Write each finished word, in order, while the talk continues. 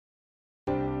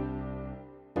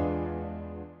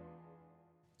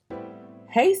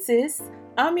Hey sis,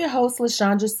 I'm your host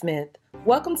LaShondra Smith.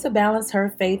 Welcome to Balance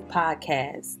Her Faith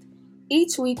podcast.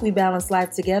 Each week we balance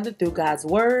life together through God's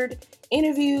Word,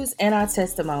 interviews, and our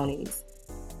testimonies.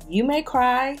 You may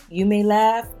cry, you may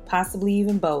laugh, possibly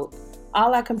even both.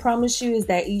 All I can promise you is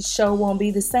that each show won't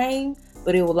be the same,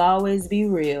 but it will always be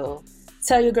real.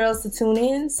 Tell your girls to tune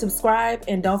in, subscribe,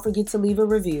 and don't forget to leave a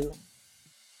review.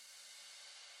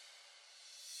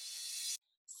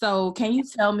 So can you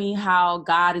tell me how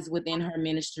God is Within Her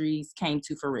Ministries came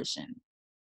to fruition?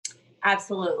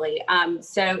 Absolutely.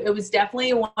 So it was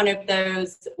definitely one of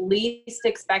those least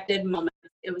expected moments.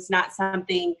 It was not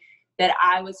something that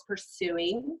I was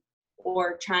pursuing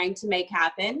or trying to make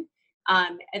happen.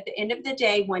 At the end of the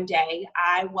day, one day,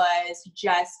 I was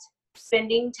just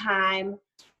spending time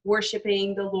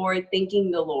worshiping the Lord, thanking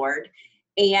the Lord.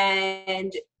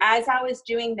 And as I was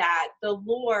doing that, the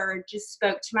Lord just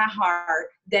spoke to my heart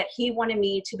that He wanted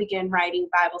me to begin writing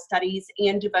Bible studies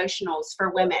and devotionals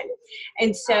for women.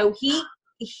 And so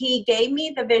he gave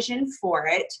me the vision for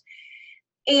it.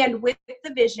 And with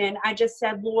the vision, I just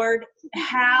said, Lord,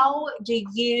 how do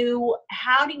you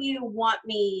want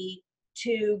me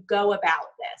to go about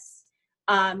this?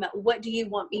 What do you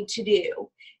want me to do?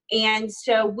 And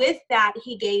so with that,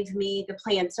 He gave me the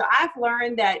plan. So I've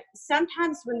learned that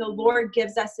sometimes when the Lord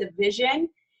gives us a vision,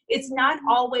 it's not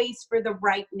always for the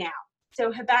right now.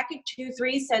 So Habakkuk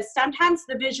 2:3 says, sometimes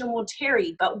the vision will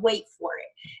tarry, but wait for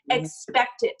it.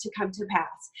 Expect it to come to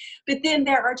pass. But then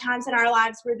there are times in our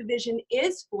lives where the vision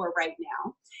is for right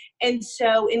now. And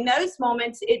so in those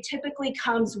moments, it typically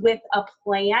comes with a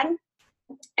plan.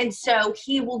 And so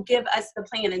He will give us the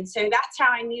plan. And so that's how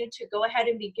I knew to go ahead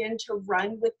and begin to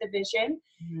run with the vision.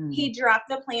 He dropped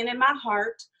the plan in my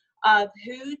heart of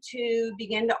who to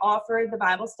begin to offer the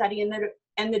Bible study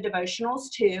and the devotionals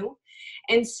to.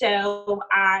 And so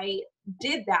I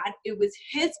did that. It was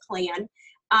His plan.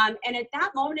 And at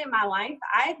that moment in my life,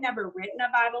 I had never written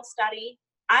a Bible study.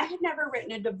 I had never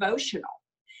written a devotional.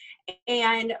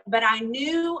 But I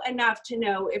knew enough to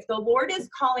know if the Lord is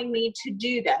calling me to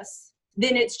do this,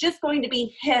 then it's just going to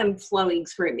be Him flowing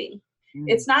through me.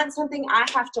 It's not something I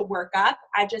have to work up.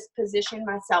 I just position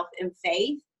myself in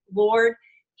faith. Lord,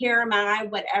 here am I.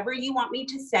 Whatever you want me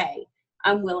to say,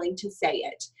 I'm willing to say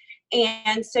it.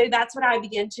 And so that's what I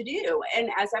began to do. And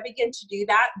as I began to do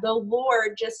that, the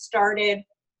Lord just started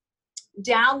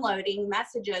downloading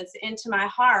messages into my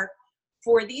heart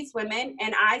for these women.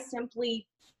 And I simply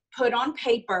put on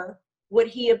paper what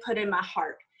He had put in my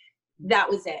heart. That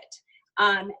was it.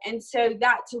 And so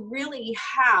that's really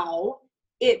how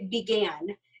it began.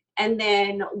 And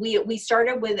then we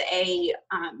started with a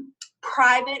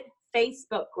private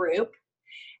Facebook group,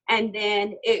 and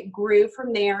then it grew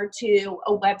from there to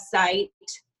a website.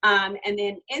 And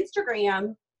then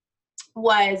Instagram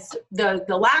was the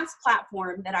last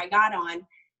platform that I got on.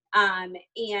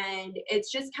 And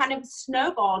it's just kind of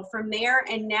snowballed from there.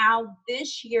 And now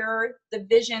this year, the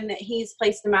vision that He's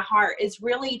placed in my heart is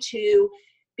really to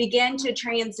begin to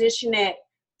transition it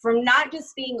from not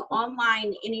just being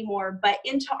online anymore, but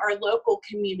into our local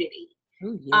community.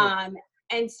 Ooh, yeah.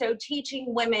 And so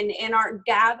teaching women and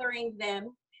gathering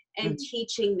them and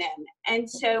teaching them. And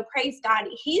so praise God,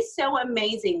 He's so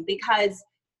amazing, because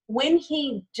when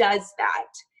He does that,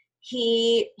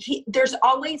 there's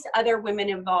always other women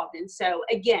involved. And so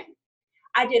again,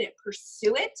 I didn't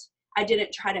pursue it. I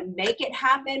didn't try to make it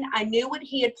happen. I knew what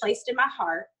He had placed in my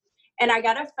heart. And I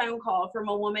got a phone call from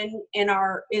a woman in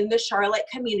the Charlotte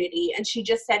community. And she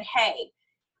just said, hey,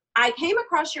 I came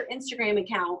across your Instagram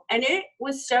account, and it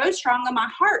was so strong in my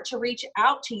heart to reach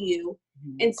out to you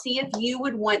and see if you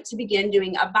would want to begin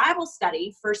doing a Bible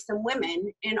study for some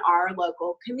women in our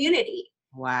local community.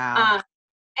 Wow.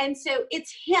 And so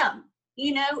it's Him,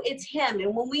 it's Him.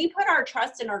 And when we put our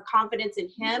trust and our confidence in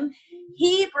Him,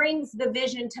 He brings the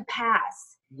vision to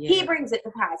pass. Yeah. He brings it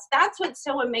to pass. That's what's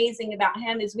so amazing about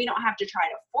Him, is we don't have to try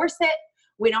to force it.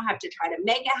 We don't have to try to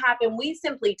make it happen. We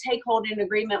simply take hold in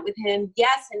agreement with Him.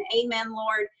 Yes and amen,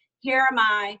 Lord. Here am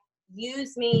I.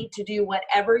 Use me to do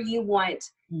whatever you want.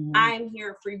 I'm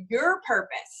here for your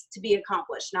purpose to be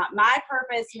accomplished. Not my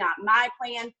purpose, not my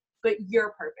plan, but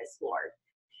your purpose, Lord.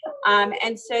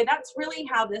 And so that's really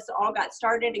how this all got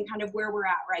started and kind of where we're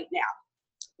at right now.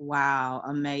 Wow,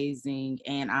 amazing.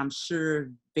 And I'm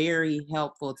sure very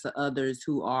helpful to others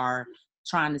who are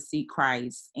trying to seek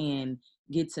Christ and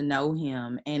get to know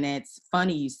Him. And it's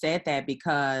funny you said that,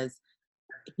 because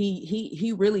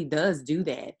he really does do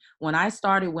that. When I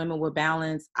started Women with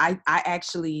Balance, I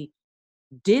actually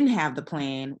didn't have the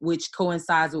plan, which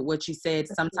coincides with what you said.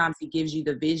 Sometimes He gives you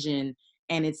the vision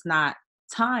and it's not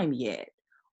time yet.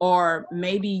 or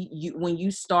maybe when you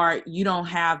start, you don't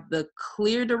have the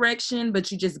clear direction,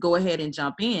 but you just go ahead and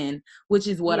jump in, which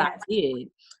is what I did.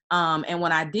 And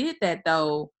when I did that,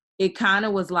 though, it kind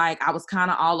of was like I was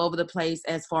kind of all over the place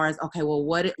as far as, okay, well,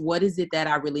 what is it that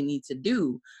I really need to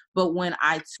do? But when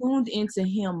I tuned into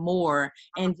him more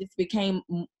and just became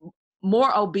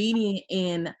more obedient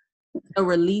in the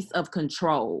release of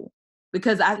control,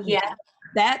 because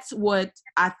that's what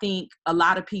I think a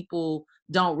lot of people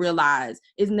don't realize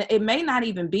is it may not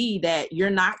even be that you're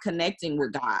not connecting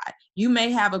with God. You may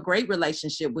have a great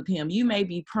relationship with him. You may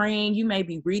be praying, you may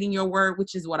be reading your word,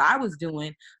 which is what I was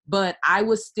doing, but I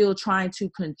was still trying to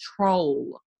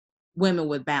control Women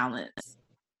with Balance.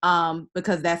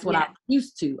 Because that's what I'm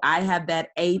used to. I have that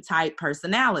A-type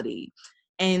personality.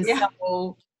 And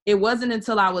so it wasn't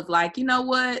until I was like, you know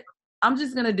what? I'm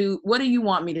just going to do, what do you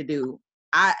want me to do?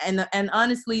 And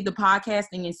honestly, the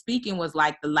podcasting and speaking was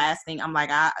like the last thing. I'm like,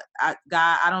 God,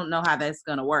 I don't know how that's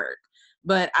going to work.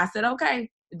 But I said, okay,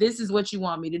 this is what you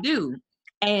want me to do.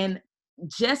 And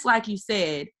just like you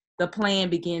said, the plan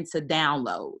began to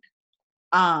download.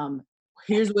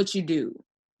 Here's what you do.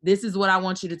 This is what I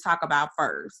want you to talk about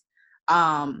first.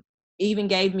 Even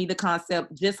gave me the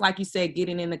concept, just like you said,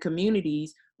 getting in the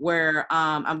communities where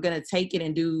I'm going to take it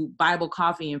and do Bible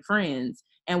Coffee and Friends,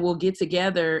 and we'll get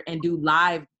together and do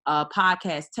live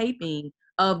podcast taping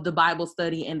of the Bible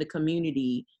study and the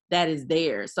community that is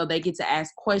there. So they get to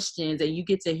ask questions and you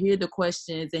get to hear the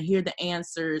questions and hear the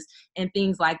answers and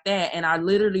things like that. And I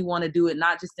literally want to do it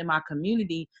not just in my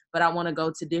community, but I want to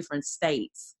go to different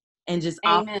states and just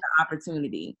offer the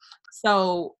opportunity.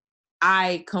 So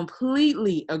I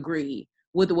completely agree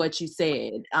with what you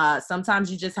said.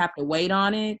 Sometimes you just have to wait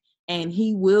on it, and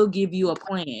he will give you a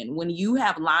plan. When you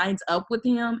have lines up with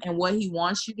him and what he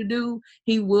wants you to do,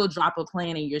 he will drop a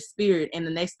plan in your spirit. And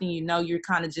the next thing you know, you're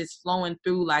kind of just flowing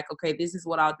through like, okay, this is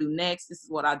what I'll do next. This is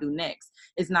what I'll do next.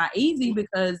 It's not easy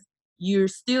because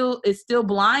it's still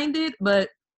blinded, but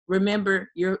remember,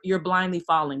 you're blindly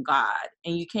following God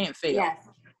and you can't fail.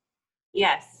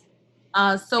 Yes.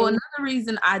 So another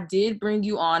reason I did bring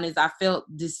you on is I felt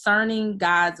discerning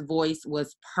God's voice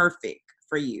was perfect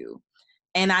for you.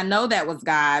 And I know that was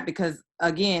God because,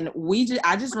 again,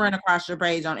 I just ran across your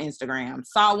page on Instagram,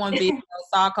 saw one video,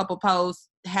 saw a couple posts,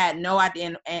 had no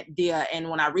idea. And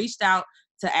when I reached out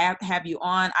to have you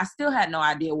on, I still had no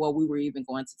idea what we were even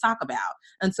going to talk about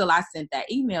until I sent that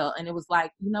email. And it was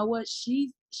like, you know what?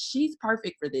 She's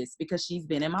perfect for this because she's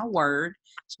been in my word.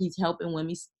 She's helping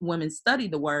women study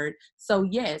the word. So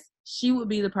yes, she would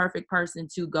be the perfect person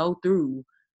to go through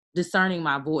discerning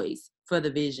my voice for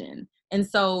the vision. And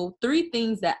so 3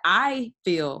 things that I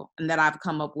feel and that I've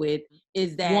come up with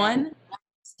is that 1,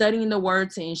 studying the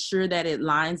word to ensure that it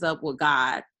lines up with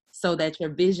God so that your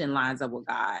vision lines up with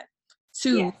God.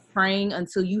 2, praying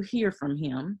until you hear from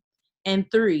him. And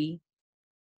 3,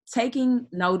 taking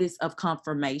notice of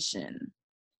confirmation.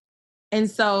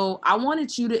 And so I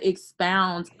wanted you to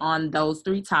expound on those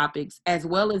 3 topics, as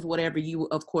well as whatever you,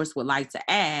 of course, would like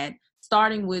to add,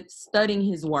 starting with studying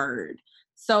his word.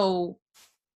 So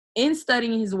in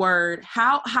studying his word,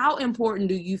 how important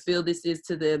do you feel this is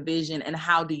to the vision, and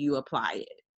how do you apply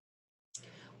it?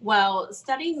 Well,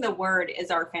 studying the word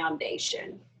is our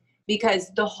foundation because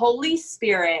the Holy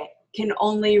Spirit can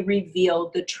only reveal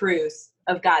the truth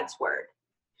of God's word.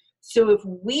 So if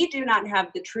we do not have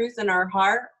the truth in our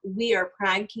heart, we are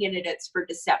prime candidates for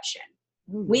deception.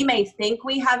 We may think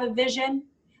we have a vision,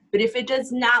 but if it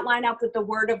does not line up with the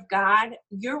word of God,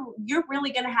 you're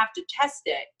really going to have to test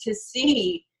it to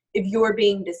see if you're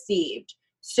being deceived.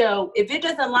 So if it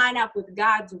doesn't line up with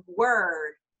God's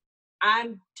word,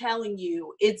 I'm telling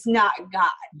you, it's not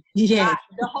God. Yeah.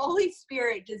 The Holy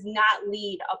Spirit does not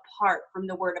lead apart from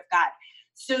the word of God.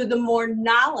 So the more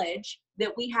knowledge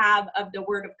that we have of the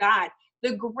word of God,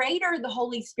 the greater the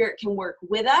Holy Spirit can work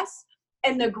with us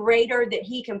and the greater that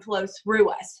he can flow through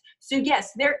us. So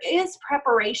yes, there is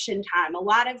preparation time. A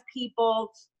lot of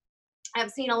people,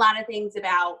 I've seen a lot of things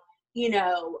about,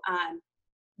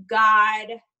 God,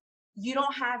 you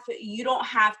don't have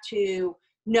to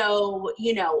know,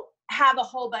 have a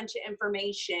whole bunch of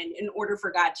information in order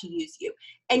for God to use you.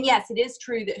 And yes, it is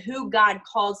true that who God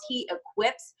calls, he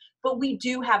equips, but we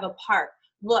do have a part.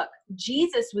 Look,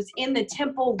 Jesus was in the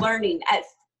temple learning at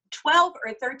 12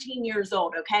 or 13 years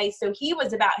old, okay? So he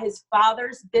was about his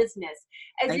father's business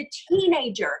as a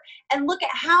teenager. And look at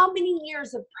how many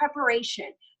years of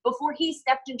preparation before he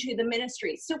stepped into the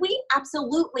ministry. So we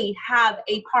absolutely have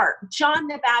a part. John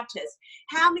the Baptist,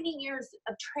 how many years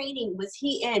of training was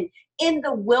he in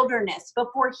the wilderness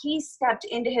before he stepped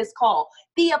into his call?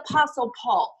 The Apostle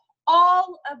Paul,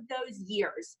 all of those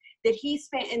years that he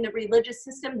spent in the religious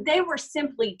system, they were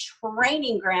simply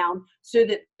training ground so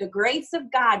that the grace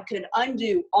of God could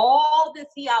undo all the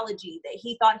theology that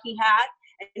he thought he had,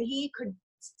 and he could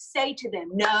say to them,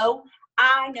 no,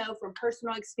 I know from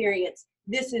personal experience,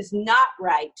 this is not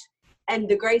right. And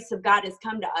the grace of God has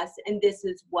come to us, and this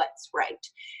is what's right.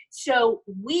 So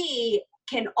we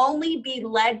can only be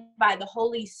led by the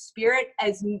Holy Spirit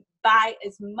by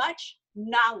as much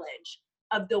knowledge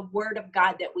of the Word of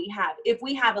God that we have. If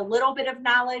we have a little bit of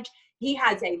knowledge, he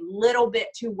has a little bit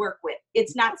to work with.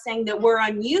 It's not saying that we're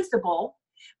unusable,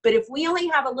 but if we only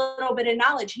have a little bit of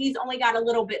knowledge, he's only got a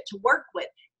little bit to work with.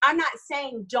 I'm not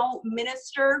saying don't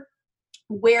minister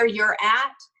where you're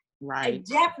at. Right.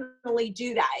 I definitely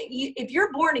do that. If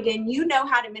you're born again, you know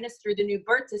how to minister the new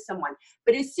birth to someone.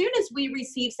 But as soon as we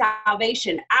receive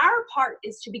salvation, our part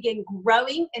is to begin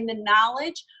growing in the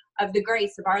knowledge of the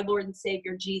grace of our Lord and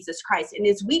Savior, Jesus Christ. And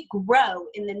as we grow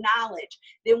in the knowledge,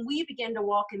 then we begin to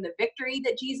walk in the victory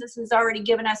that Jesus has already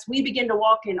given us. We begin to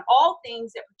walk in all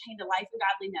things that pertain to life and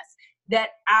godliness that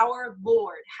our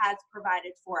Lord has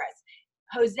provided for us.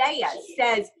 Hosea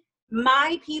says,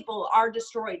 my people are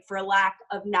destroyed for a lack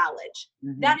of knowledge.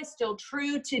 Mm-hmm. That is still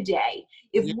true today.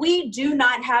 If we do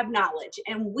not have knowledge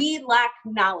and we lack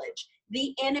knowledge,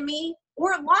 the enemy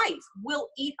or life will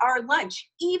eat our lunch,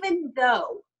 even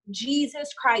though Jesus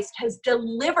Christ has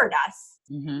delivered us.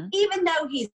 Mm-hmm. Even though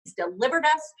he's delivered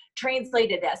us,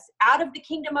 translated us out of the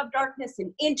kingdom of darkness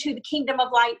and into the kingdom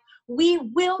of light, we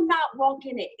will not walk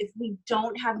in it if we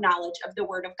don't have knowledge of the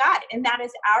Word of God. And that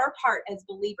is our part as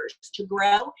believers, to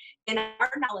grow in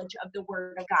our knowledge of the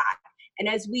Word of God. And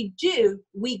as we do,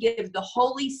 we give the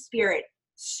Holy Spirit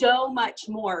so much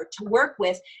more to work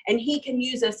with, and he can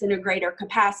use us in a greater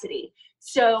capacity.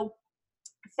 So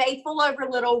faithful over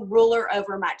little, ruler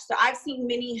over much. So I've seen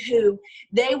many who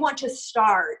they want to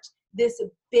start this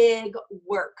big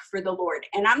work for the Lord.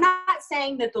 And I'm not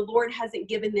saying that the Lord hasn't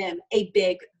given them a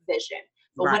big vision.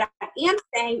 But right. What I am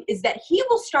saying is that he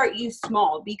will start you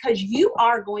small, because you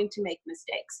are going to make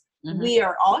mistakes. Mm-hmm. We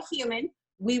are all human.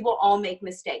 We will all make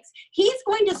mistakes. He's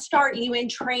going to start you in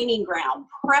training ground,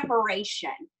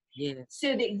 preparation,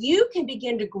 so that you can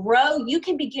begin to grow. You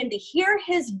can begin to hear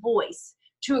his voice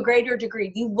to a greater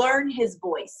degree. You learn his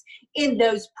voice in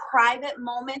those private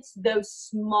moments, those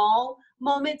small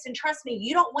moments. And trust me,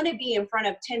 you don't want to be in front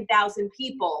of 10,000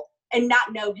 people and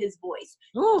not know his voice.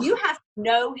 Ooh. You have to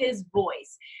know his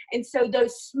voice. And so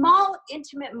those small,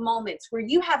 intimate moments where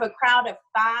you have a crowd of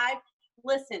 5,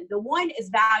 listen, the one is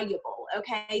valuable,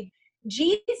 okay?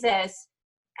 Jesus,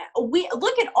 we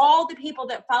look at all the people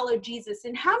that followed Jesus,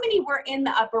 and how many were in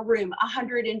the upper room?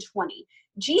 120.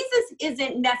 Jesus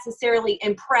isn't necessarily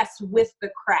impressed with the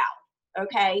crowd,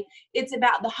 okay? It's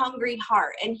about the hungry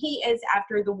heart, and he is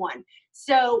after the one.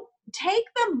 So take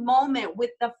the moment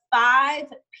with the 5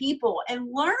 people and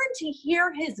learn to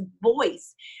hear his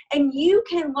voice. And you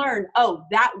can learn, oh,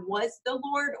 that was the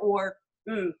Lord, or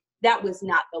that was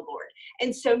not the Lord.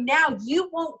 And so now you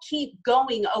won't keep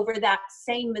going over that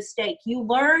same mistake. You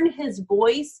learn his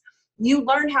voice. You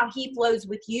learn how he flows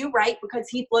with you, right? Because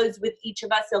he flows with each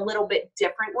of us a little bit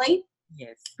differently.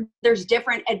 Yes. There's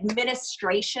different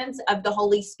administrations of the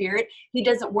Holy Spirit. He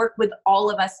doesn't work with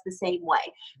all of us the same way.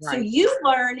 Right. So you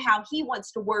learn how he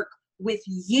wants to work with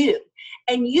you,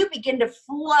 and you begin to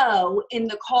flow in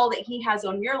the call that he has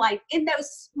on your life in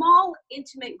those small,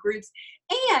 intimate groups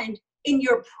and in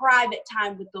your private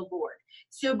time with the Lord.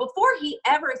 So before he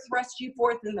ever thrusts you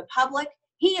forth in the public,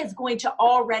 he is going to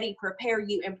already prepare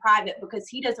you in private, because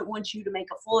he doesn't want you to make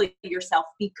a fool of yourself,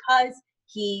 because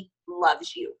he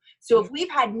loves you. So if we've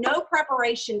had no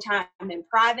preparation time in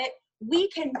private, we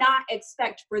cannot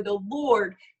expect for the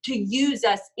Lord to use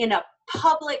us in a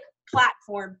public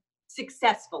platform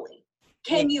successfully.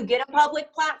 Can you get a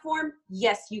public platform?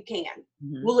 Yes, you can.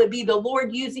 Mm-hmm. Will it be the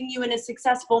Lord using you in a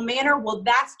successful manner? Well,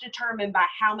 that's determined by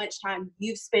how much time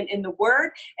you've spent in the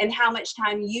Word and how much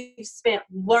time you've spent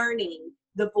learning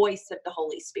the voice of the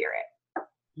Holy Spirit.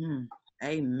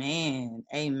 Amen.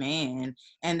 Amen.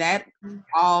 And that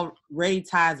already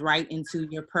ties right into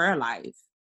your prayer life,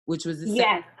 which was the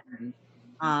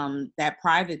second, that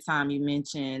private time you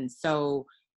mentioned. So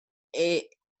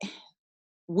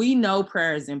we know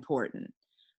prayer is important,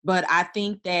 but I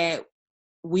think that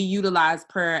we utilize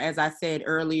prayer, as I said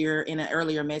earlier in an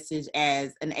earlier message,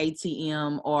 as an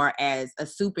ATM or as a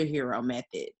superhero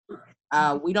method.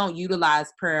 We don't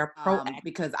utilize prayer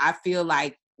because I feel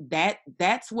like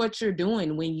that's what you're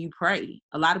doing when you pray.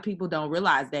 A lot of people don't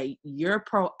realize that you're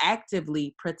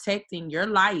proactively protecting your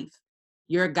life,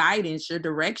 your guidance, your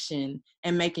direction,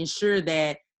 and making sure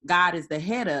that God is the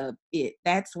head of it.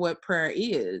 That's what prayer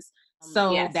is.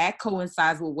 So Yes. that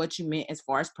coincides with what you meant as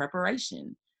far as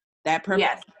preparation. That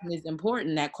Yes. preparation is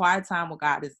important. That quiet time with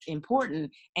God is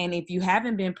important. And if you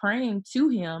haven't been praying to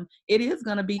him, it is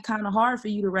going to be kind of hard for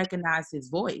you to recognize his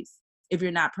voice if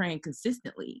you're not praying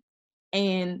consistently.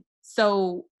 And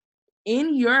so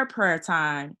in your prayer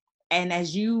time, and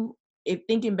as you, if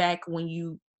thinking back when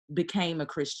you became a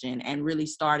Christian and really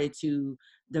started to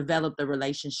develop the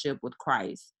relationship with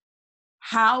Christ,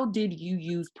 how did you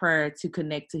use prayer to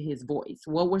connect to his voice?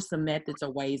 What were some methods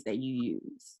or ways that you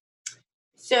use?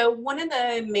 So one of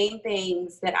the main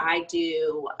things that I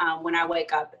do when I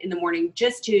wake up in the morning,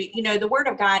 just to, the word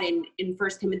of God in 1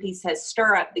 Timothy says,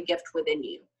 stir up the gift within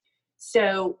you.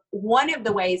 So one of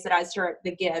the ways that I stir up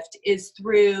the gift is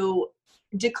through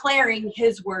declaring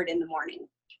his word in the morning.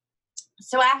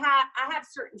 So I have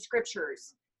certain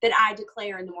scriptures that I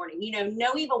declare in the morning.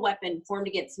 No evil weapon formed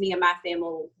against me and my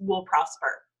family will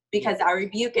prosper, because I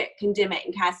rebuke it, condemn it,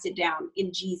 and cast it down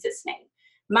in Jesus' name.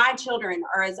 My children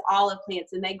are as olive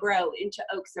plants and they grow into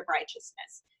oaks of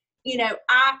righteousness.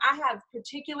 I have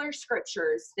particular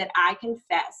scriptures that I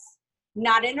confess,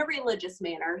 not in a religious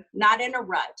manner, not in a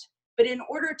rut, but in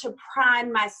order to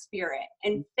prime my spirit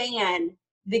and fan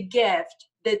the gift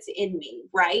that's in me,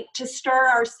 right? To stir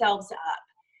ourselves up.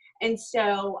 And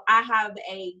so I have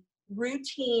a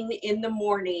routine in the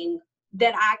morning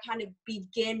that I kind of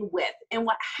begin with. And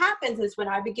what happens is when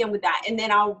I begin with that, and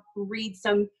then I'll read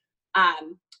some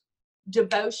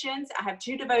devotions. I have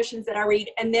 2 devotions that I read,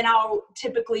 and then I'll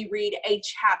typically read a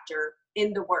chapter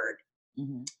in the word.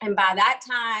 Mm-hmm. And by that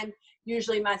time,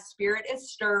 usually my spirit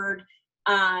is stirred.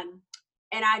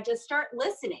 And I just start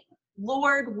listening.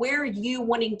 Lord, where are you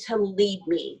wanting to lead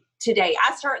me today?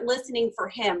 I start listening for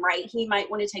him, right? He might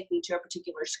want to take me to a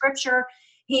particular scripture.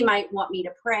 He might want me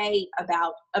to pray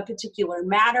about a particular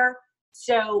matter.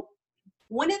 So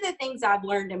one of the things I've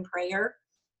learned in prayer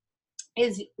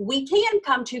is we can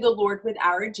come to the Lord with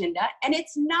our agenda, and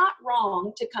it's not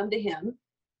wrong to come to him.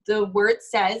 The word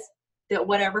says that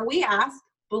whatever we ask,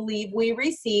 believe we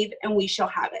receive, and we shall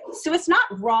have it. So it's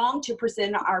not wrong to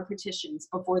present our petitions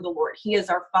before the Lord. He is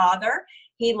our Father.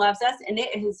 He loves us, and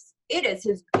it is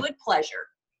his good pleasure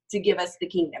to give us the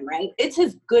kingdom, right? It's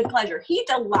his good pleasure. He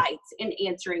delights in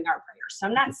answering our prayers. So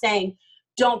I'm not saying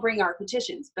don't bring our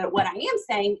petitions, but what I am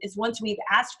saying is once we've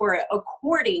asked for it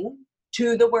according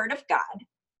to the word of God,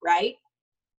 right?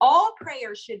 All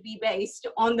prayers should be based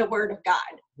on the word of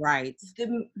God. Right.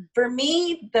 For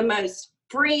me, the most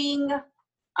freeing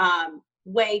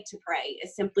way to pray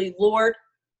is simply, Lord,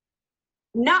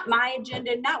 not my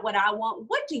agenda, not what I want.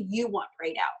 What do you want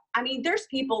prayed out? I mean, there's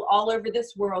people all over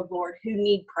this world, Lord, who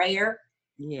need prayer.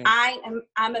 Yes.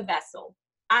 I'm a vessel.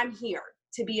 I'm here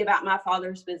to be about my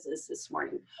Father's business this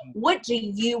morning. What do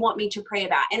you want me to pray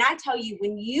about? And I tell you,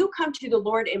 when you come to the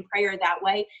Lord in prayer that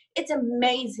way, it's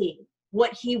amazing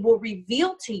what he will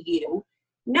reveal to you,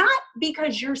 not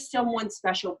because you're someone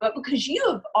special, but because you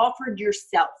have offered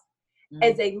yourself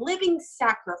as a living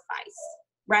sacrifice,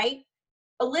 right?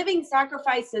 A living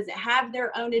sacrifice doesn't have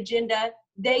their own agenda.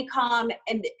 They come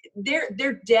and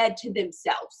they're dead to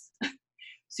themselves.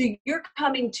 So you're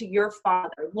coming to your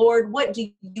Father. Lord, what do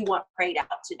you want prayed out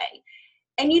today?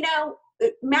 And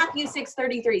Matthew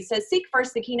 6:33 says, seek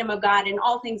first the kingdom of God and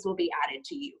all things will be added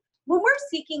to you. When we're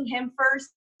seeking him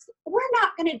first, we're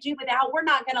not going to do without. We're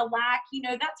not going to lack.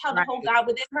 That's how the whole God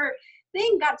within her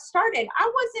thing got started.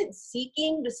 I wasn't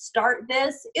seeking to start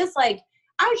this. It's like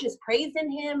I was just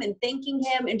praising him and thanking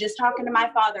him and just talking to my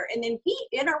Father. And then he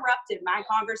interrupted my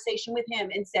conversation with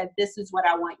him and said, this is what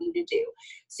I want you to do.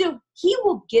 So he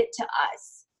will get to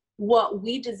us what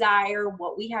we desire,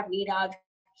 what we have need of.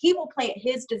 He will plant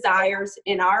his desires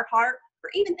in our heart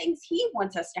for even things he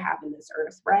wants us to have in this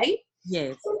earth, right?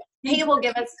 Yes. He will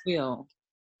give us. Will.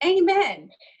 Amen.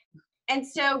 And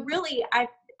so really,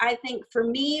 I think for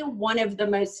me, one of the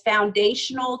most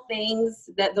foundational things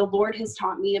that the Lord has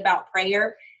taught me about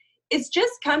prayer is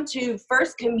just come to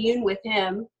first commune with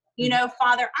him.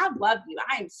 Father, I love you.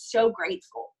 I am so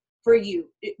grateful for you.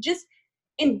 Just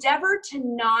endeavor to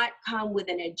not come with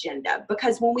an agenda,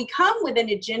 because when we come with an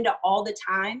agenda all the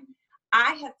time,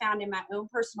 I have found in my own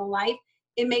personal life,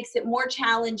 it makes it more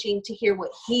challenging to hear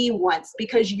what he wants,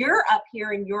 because you're up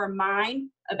here in your mind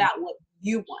about what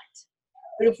you want.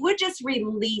 But if we just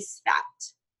release that,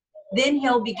 then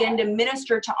he'll begin to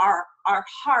minister to our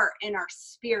heart and our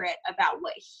spirit about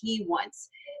what he wants.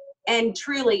 And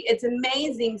truly, it's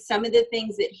amazing some of the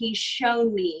things that he's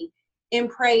shown me in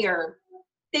prayer,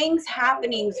 things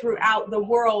happening throughout the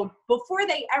world before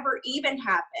they ever even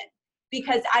happen,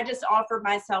 because I just offered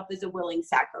myself as a willing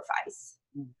sacrifice.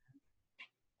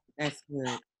 That's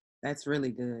good. That's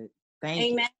really good. Thank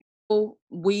you. Amen. So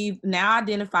we've now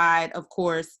identified, of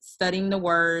course, studying the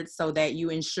word so that you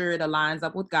ensure it aligns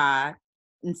up with God.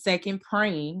 And second,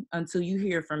 praying until you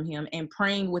hear from him and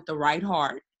praying with the right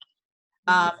heart.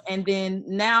 And then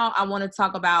now I want to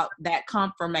talk about that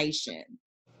confirmation.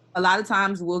 A lot of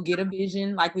times we'll get a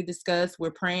vision, like we discussed,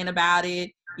 we're praying about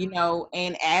it,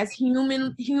 and as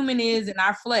human is in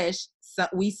our flesh, so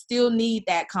we still need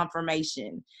that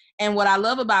confirmation. And what I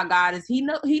love about God is he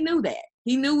knew that.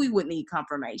 He knew we would need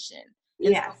confirmation. And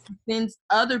so Yes. he sends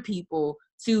other people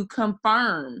to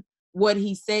confirm what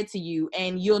he said to you,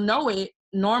 and you'll know it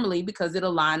normally because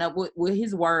it'll line up with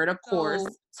his word, of course.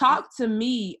 Talk to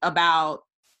me about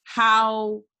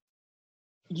how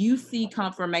you see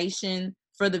confirmation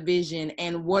for the vision,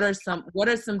 and what are some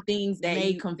things that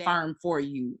may confirm for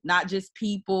you, not just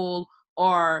people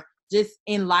or just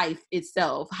in life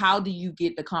itself. How do you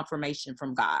get the confirmation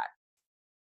from God?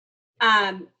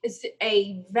 It's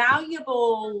a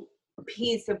valuable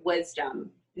piece of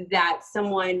wisdom that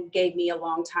someone gave me a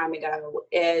long time ago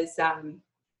is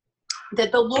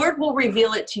that the Lord will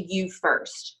reveal it to you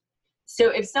first. So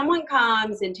if someone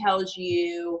comes and tells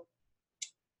you,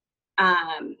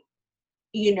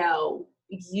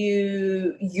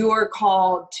 you're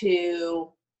called to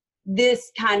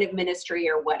this kind of ministry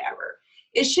or whatever,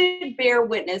 it should bear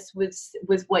witness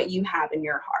with what you have in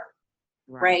your heart,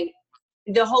 right?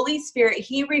 The Holy Spirit,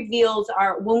 he reveals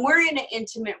when we're in an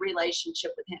intimate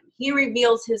relationship with him, he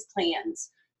reveals his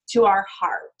plans to our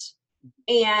heart,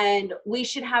 and we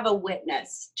should have a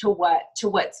witness to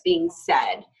what's being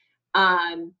said.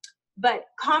 But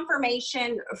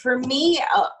confirmation for me,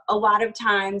 a lot of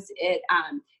times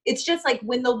it's just like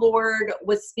when the Lord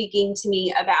was speaking to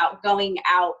me about going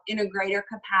out in a greater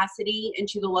capacity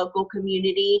into the local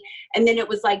community. And then it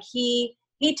was like, he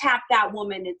tapped that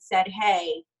woman and said,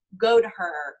 hey, go to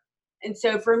her. And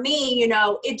so for me,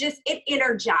 it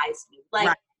energized me. Like,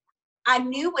 right. I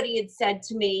knew what he had said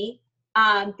to me,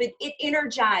 but it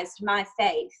energized my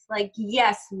faith. Like,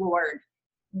 yes, Lord,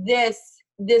 this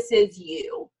is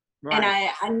you. Right. And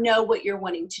I know what you're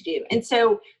wanting to do. And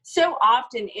so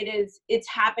often it's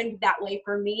happened that way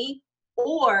for me.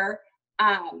 Or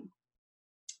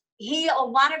he a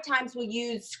lot of times will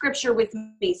use scripture with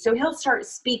me. So he'll start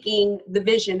speaking the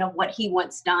vision of what he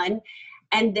wants done.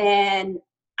 And then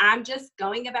I'm just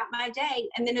going about my day.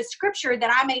 And then a scripture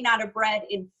that I may not have read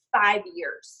in 5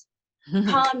 years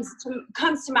comes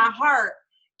to my heart,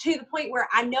 to the point where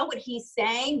I know what he's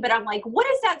saying, but I'm like, what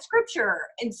is that scripture?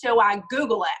 And so I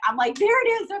Google it. I'm like, there it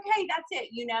is. Okay, that's it,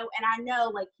 and I know,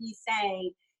 like, he's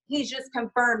saying, he's just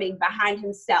confirming behind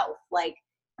himself, like,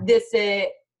 this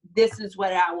is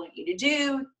what I want you to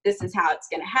do. This is how it's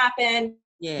going to happen.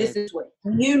 Yes. This is what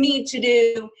you need to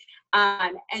do.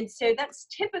 And so that's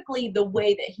typically the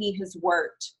way that he has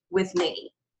worked with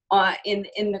me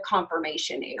in the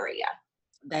confirmation area.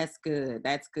 That's good.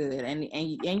 That's good. And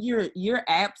you're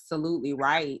absolutely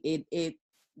right.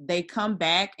 They come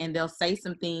back and they'll say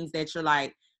some things that you're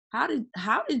like, how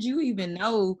did you even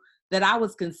know that I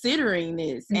was considering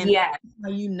this? And yeah,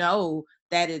 you know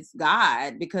that it's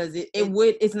God, because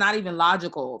it's not even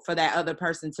logical for that other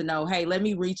person to know, hey, let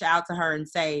me reach out to her and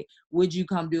say, would you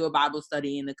come do a Bible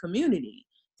study in the community?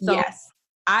 So yes.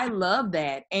 I love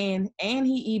that. And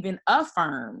he even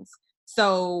affirms.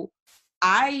 So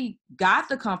I got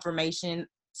the confirmation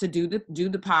to do the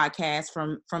podcast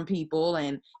from people,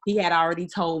 and he had already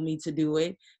told me to do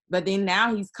it. But then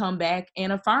now he's come back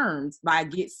and affirms by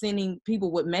sending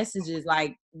people with messages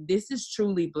like, this is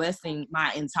truly blessing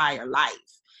my entire life.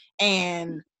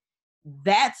 And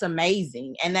that's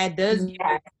amazing. And that does give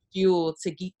you fuel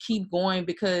to keep going,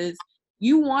 because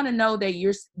you want to know that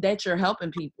you're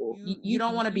helping people. You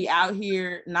don't want to be out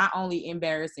here not only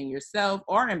embarrassing yourself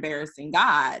or embarrassing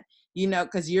God,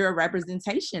 because you're a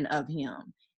representation of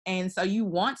him. And so you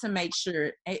want to make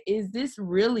sure, is this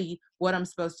really what I'm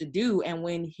supposed to do? And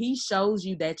when he shows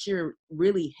you that you're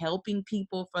really helping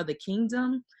people for the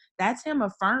kingdom, that's him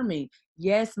affirming,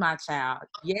 yes, my child.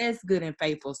 Yes, good and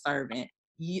faithful servant.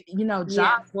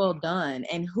 Job well done.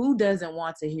 And who doesn't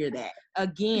want to hear that?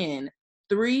 Again,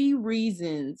 3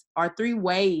 reasons or 3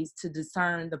 ways to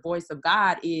discern the voice of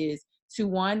God is to,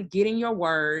 1, getting your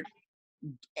word,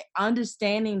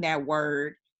 understanding that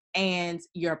word, and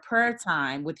your prayer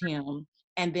time with him,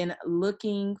 and then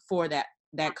looking for that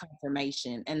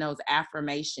confirmation and those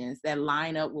affirmations that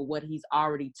line up with what he's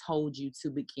already told you to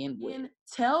begin with. And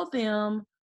tell them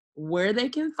where they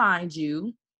can find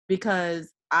you,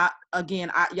 because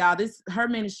y'all, her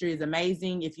ministry is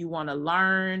amazing. If you want to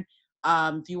learn,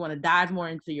 if you want to dive more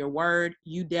into your word,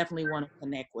 you definitely want to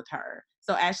connect with her.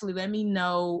 So Ashley, let me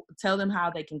know, tell them how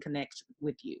they can connect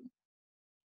with you.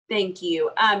 Thank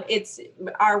you. It's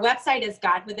our website is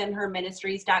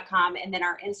godwithinherministries.com, and then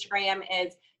our Instagram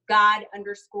is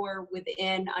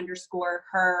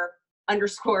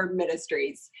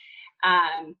God_within_her_ministries.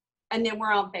 And then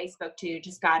we're on Facebook too,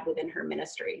 just God Within Her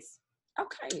Ministries.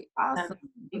 Okay, awesome.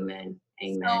 Amen.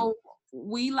 So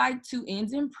we like to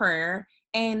end in prayer,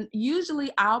 and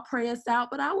usually I'll pray us out,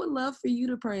 but I would love for you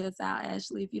to pray us out,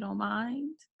 Ashley, if you don't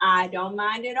mind. I don't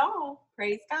mind at all.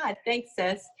 Praise God. Thanks,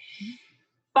 sis.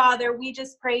 Father, we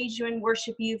just praise you and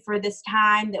worship you for this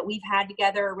time that we've had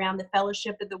together around the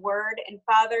fellowship of the word. And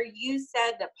Father, you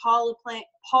said that Paul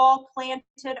planted,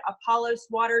 Apollos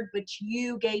watered, but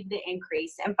you gave the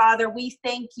increase. And Father, we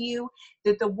thank you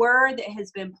that the word that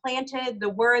has been planted, the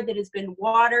word that has been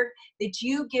watered, that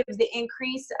you give the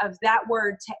increase of that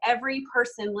word to every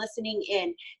person listening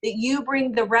in, that you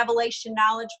bring the revelation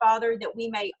knowledge, Father, that we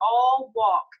may all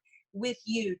walk with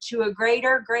you to a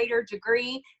greater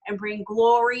degree and bring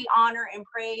glory, honor, and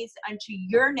praise unto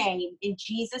your name in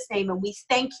Jesus' name. And we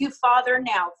thank you, Father,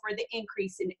 now for the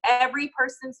increase in every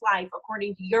person's life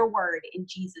according to your word in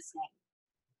Jesus'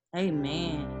 name.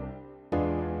 Amen.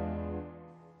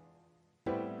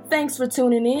 Thanks for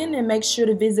tuning in, and make sure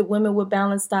to visit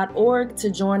womenwithbalance.org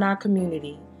to join our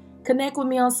community. Connect with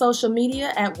me on social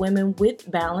media at Women with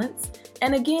Balance.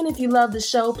 And again, if you love the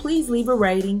show, please leave a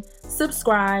rating,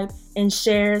 subscribe, and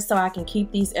share so I can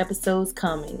keep these episodes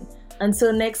coming.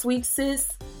 Until next week, sis,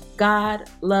 God,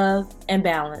 love, and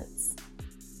balance.